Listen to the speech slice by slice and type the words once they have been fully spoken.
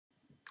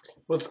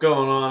What's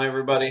going on,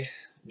 everybody?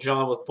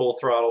 John with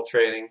Bull-Throttle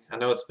Trading. I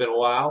know it's been a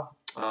while.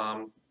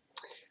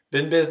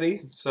 Been busy,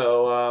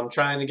 so I'm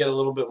trying to get a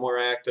little bit more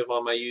active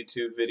on my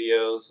YouTube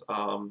videos.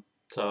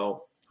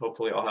 So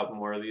hopefully I'll have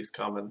more of these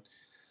coming.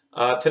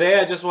 Today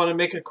I just want to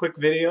make a quick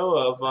video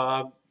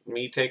of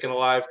me taking a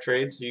live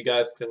trade so you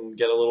guys can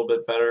get a little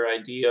bit better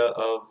idea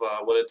of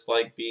what it's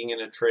like being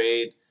in a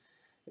trade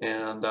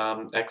and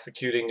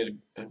executing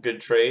a good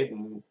trade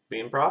and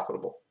being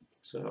profitable.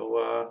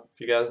 So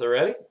if you guys are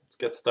ready, let's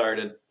get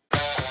started.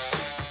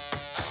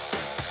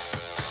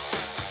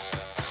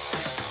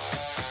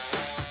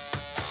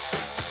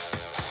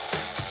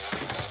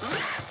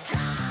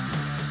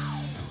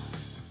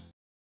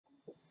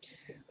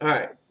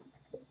 Alright,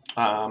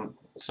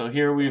 so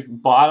here we've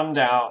bottomed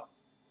out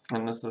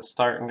and this is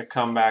starting to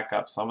come back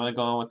up. So I'm going to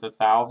go in with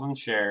 1,000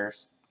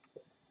 shares.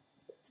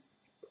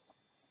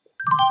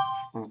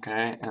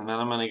 Okay, and then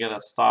I'm going to get a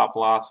stop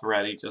loss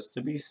ready just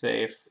to be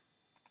safe.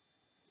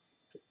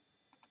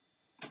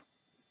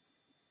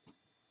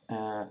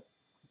 At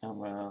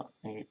about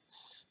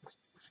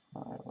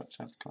 865, which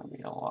that's going to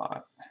be a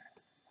lot.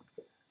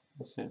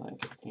 Let's say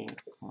like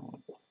 8.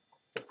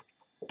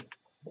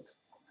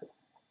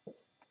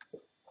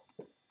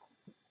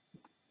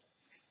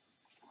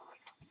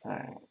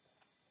 Alright,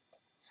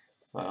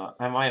 so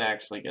I might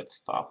actually get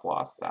stop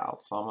lossed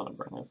out, so I'm going to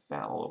bring this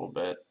down a little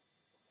bit.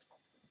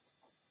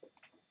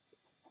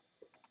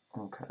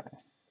 Okay.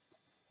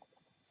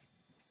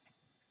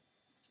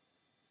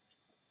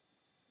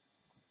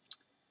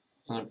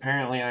 And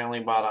apparently I only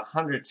bought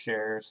 100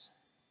 shares.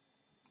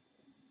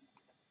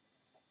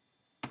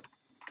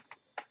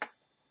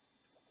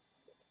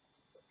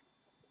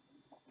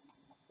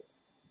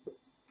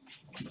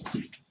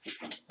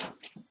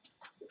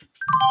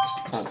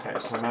 Okay,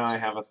 so now I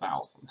have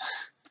 1,000.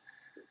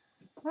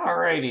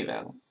 Alrighty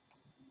then.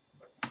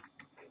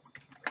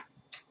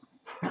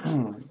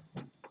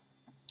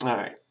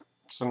 Alright,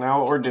 so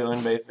now what we're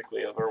doing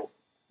basically is we're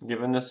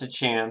giving this a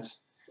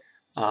chance.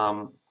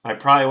 I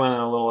probably went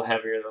in a little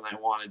heavier than I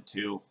wanted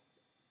to.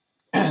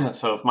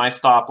 So if my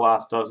stop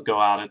loss does go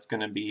out, it's going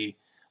to be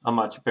a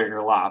much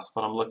bigger loss.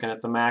 But I'm looking at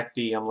the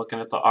MACD, I'm looking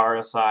at the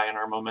RSI, and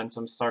our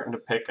momentum's starting to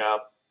pick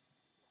up.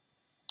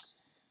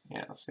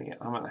 Yeah, see,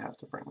 I'm going to have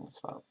to bring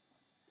this up.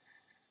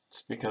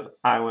 Just because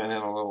I went in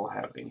a little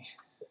heavy.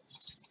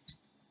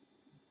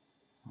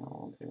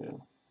 I'll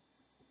do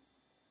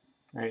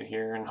right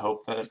here and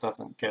hope that it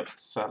doesn't get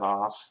set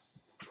off.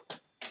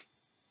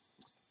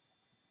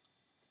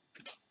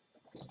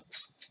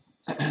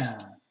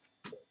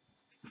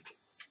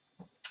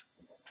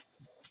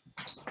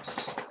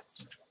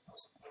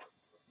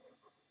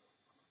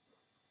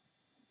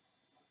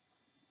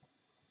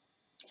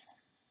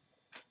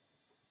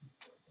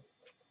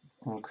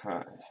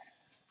 Okay.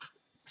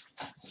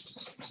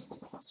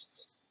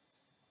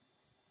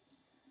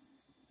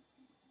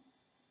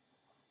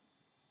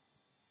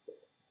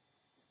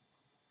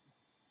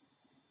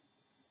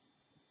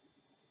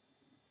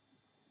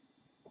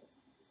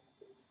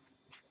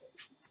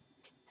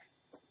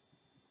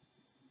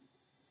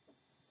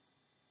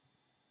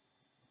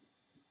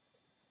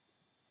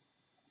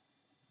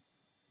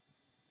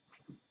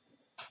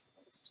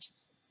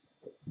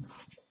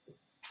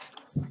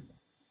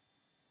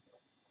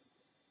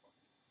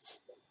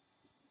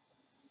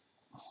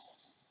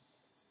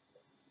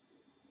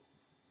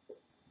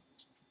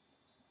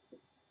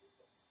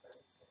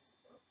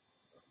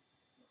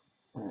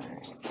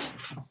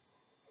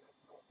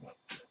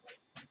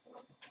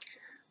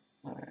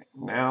 Alright,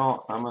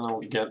 now I'm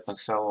going to get a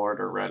sell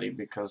order ready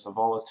because the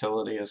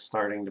volatility is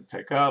starting to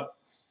pick up.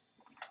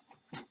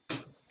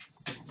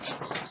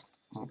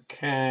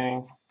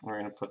 Okay, we're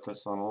going to put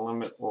this on a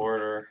limit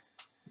order.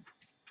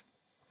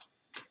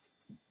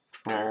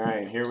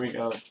 Alright, here we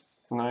go.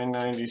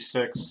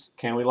 996.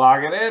 Can we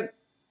log it in?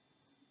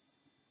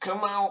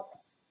 Come out.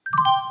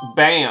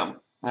 Bam.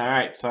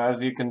 Alright, so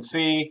as you can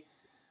see,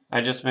 I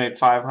just made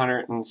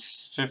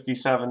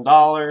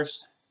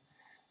 $557.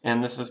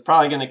 And this is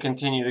probably going to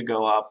continue to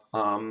go up.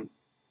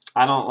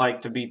 I don't like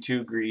to be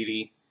too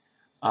greedy.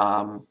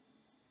 That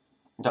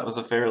was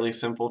a fairly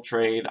simple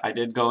trade. I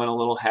did go in a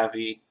little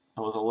heavy.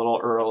 I was a little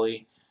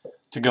early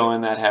to go in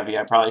that heavy.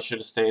 I probably should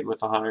have stayed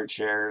with 100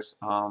 shares.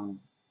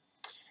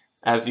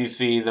 As you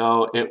see,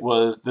 though,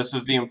 this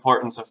is the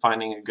importance of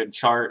finding a good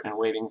chart and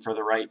waiting for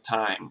the right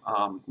time.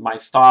 My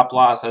stop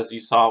loss, as you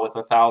saw with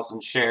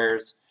 1,000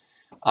 shares,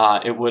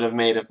 it would have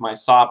made if my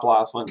stop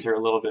loss went through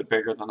a little bit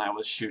bigger than I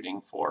was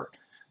shooting for.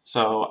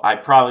 So I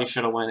probably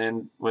should have went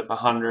in with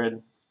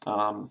 100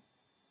 and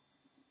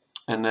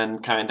then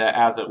kind of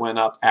as it went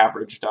up,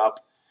 averaged up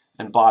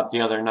and bought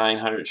the other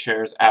 900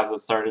 shares as it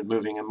started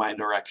moving in my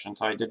direction.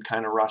 So I did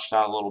kind of rush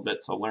out a little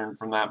bit, so learn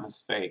from that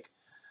mistake.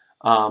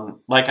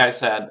 Like I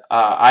said,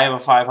 I have a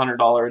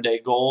 $500 a day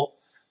goal,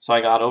 so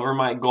I got over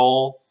my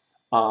goal.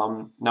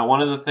 Now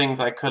one of the things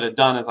I could have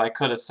done is I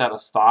could have set a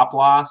stop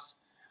loss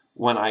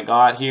when I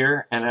got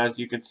here, and as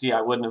you can see,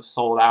 I wouldn't have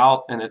sold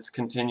out, and it's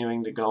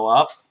continuing to go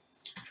up.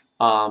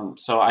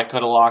 So I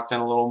could have locked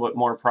in a little bit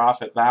more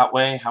profit that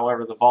way.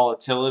 However, the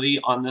volatility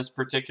on this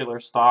particular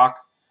stock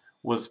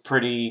was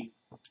pretty,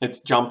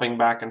 it's jumping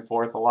back and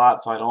forth a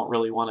lot, so I don't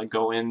really want to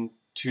go in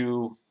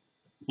too,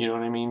 you know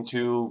what I mean,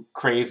 too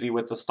crazy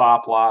with the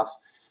stop loss,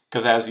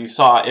 because as you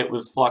saw, it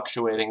was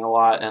fluctuating a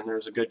lot, and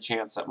there's a good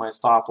chance that my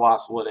stop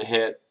loss would have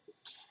hit,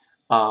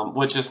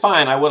 which is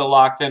fine. I would have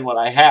locked in what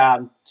I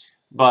had,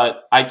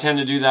 but I tend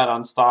to do that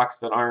on stocks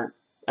that aren't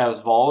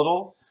as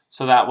volatile.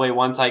 So that way,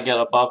 once I get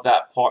above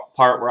that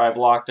part where I've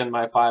locked in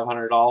my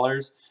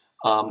 $500,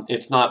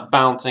 it's not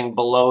bouncing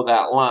below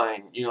that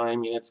line. You know what I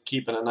mean? It's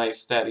keeping a nice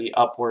steady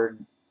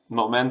upward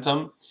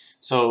momentum,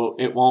 so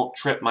it won't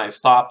trip my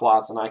stop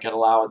loss, and I can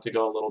allow it to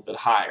go a little bit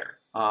higher.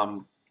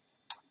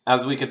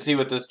 As we can see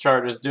what this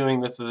chart is doing,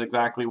 this is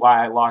exactly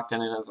why I locked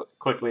in as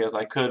quickly as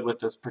I could with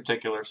this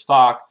particular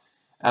stock.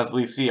 As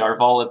we see, our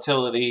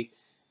volatility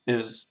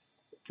is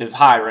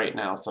high right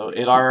now. So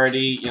it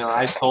already, you know,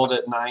 I sold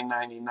it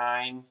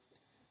 $9.99,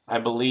 I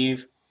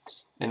believe,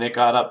 and it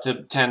got up to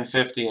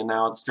 $10.50, and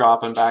now it's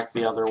dropping back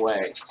the other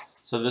way.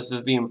 So this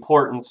is the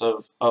importance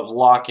of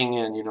locking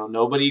in. You know,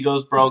 nobody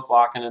goes broke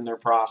locking in their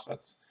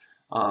profits.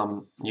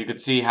 You could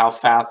see how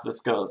fast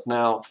this goes.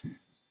 Now,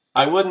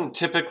 I wouldn't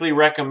typically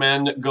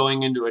recommend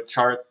going into a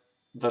chart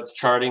that's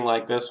charting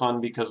like this one,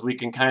 because we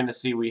can kind of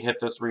see we hit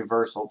this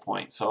reversal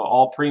point. So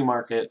all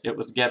pre-market, it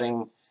was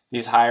getting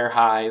these higher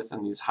highs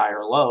and these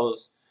higher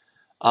lows.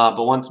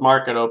 But once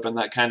market opened,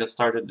 that kind of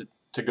started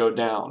to go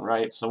down,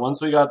 right? So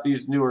once we got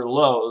these newer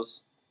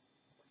lows,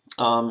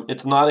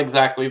 it's not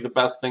exactly the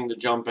best thing to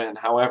jump in.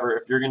 However,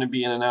 if you're going to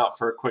be in and out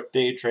for a quick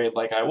day trade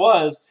like I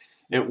was,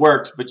 it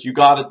works. But you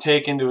got to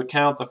take into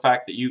account the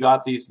fact that you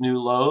got these new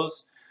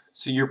lows.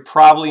 So you're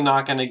probably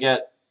not going to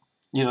get,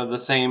 you know, the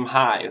same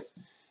highs,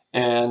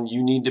 and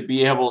you need to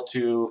be able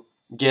to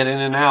get in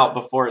and out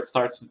before it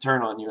starts to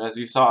turn on you. As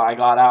you saw, I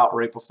got out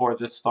right before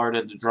this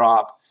started to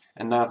drop,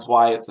 and that's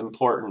why it's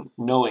important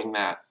knowing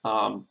that.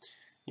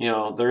 You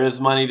know, there is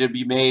money to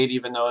be made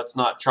even though it's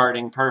not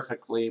charting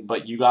perfectly,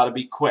 but you got to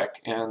be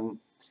quick. And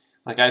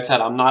like I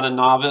said, I'm not a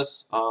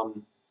novice,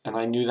 and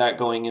I knew that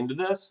going into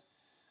this,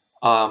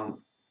 but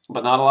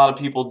not a lot of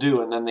people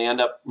do, and then they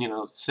end up, you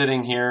know,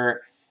 sitting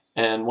here.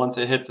 And once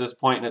it hits this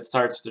point and it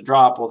starts to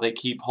drop, well, they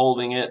keep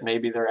holding it.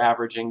 Maybe they're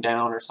averaging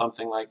down or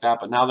something like that.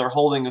 But now they're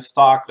holding a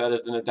stock that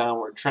is in a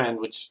downward trend,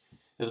 which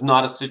is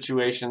not a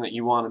situation that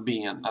you want to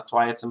be in. That's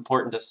why it's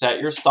important to set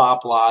your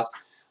stop loss.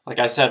 Like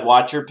I said,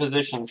 watch your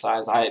position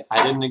size. I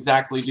didn't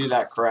exactly do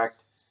that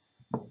correct.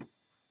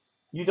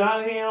 You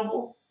done,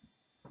 Hannibal?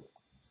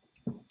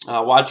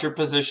 Watch your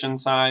position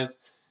size,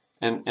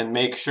 and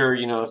make sure,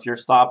 you know, if your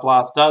stop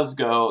loss does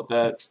go,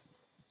 that,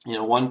 you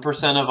know,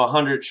 1% of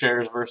 100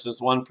 shares versus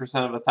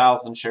 1% of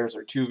 1,000 shares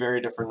are two very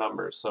different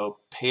numbers. So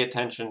pay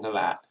attention to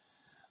that.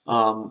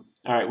 All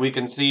right, we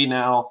can see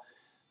now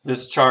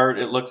this chart,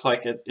 it looks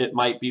like it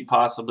might be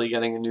possibly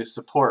getting a new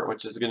support,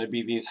 which is going to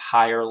be these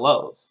higher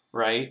lows,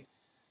 right?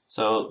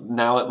 So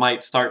now it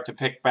might start to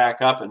pick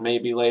back up, and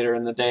maybe later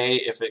in the day,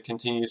 if it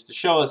continues to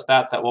show us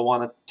that we'll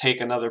want to take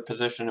another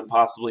position and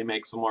possibly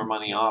make some more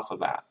money off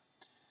of that.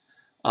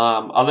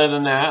 Other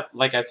than that,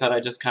 like I said, I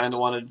just kind of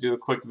wanted to do a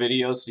quick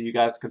video so you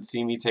guys could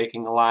see me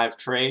taking a live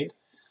trade.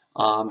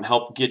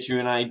 Help get you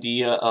an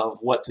idea of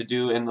what to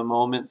do in the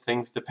moment,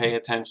 things to pay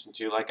attention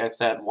to. Like I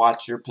said,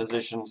 watch your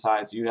position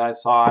size. You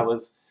guys saw I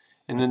was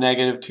in the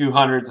negative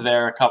 200s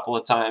there a couple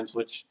of times,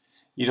 which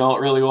you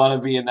don't really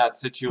want to be in that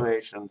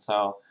situation.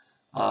 So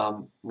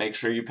make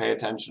sure you pay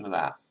attention to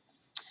that.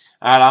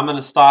 All right, I'm going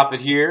to stop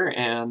it here,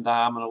 and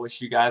I'm going to wish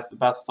you guys the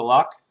best of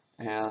luck,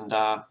 and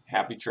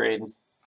happy trading.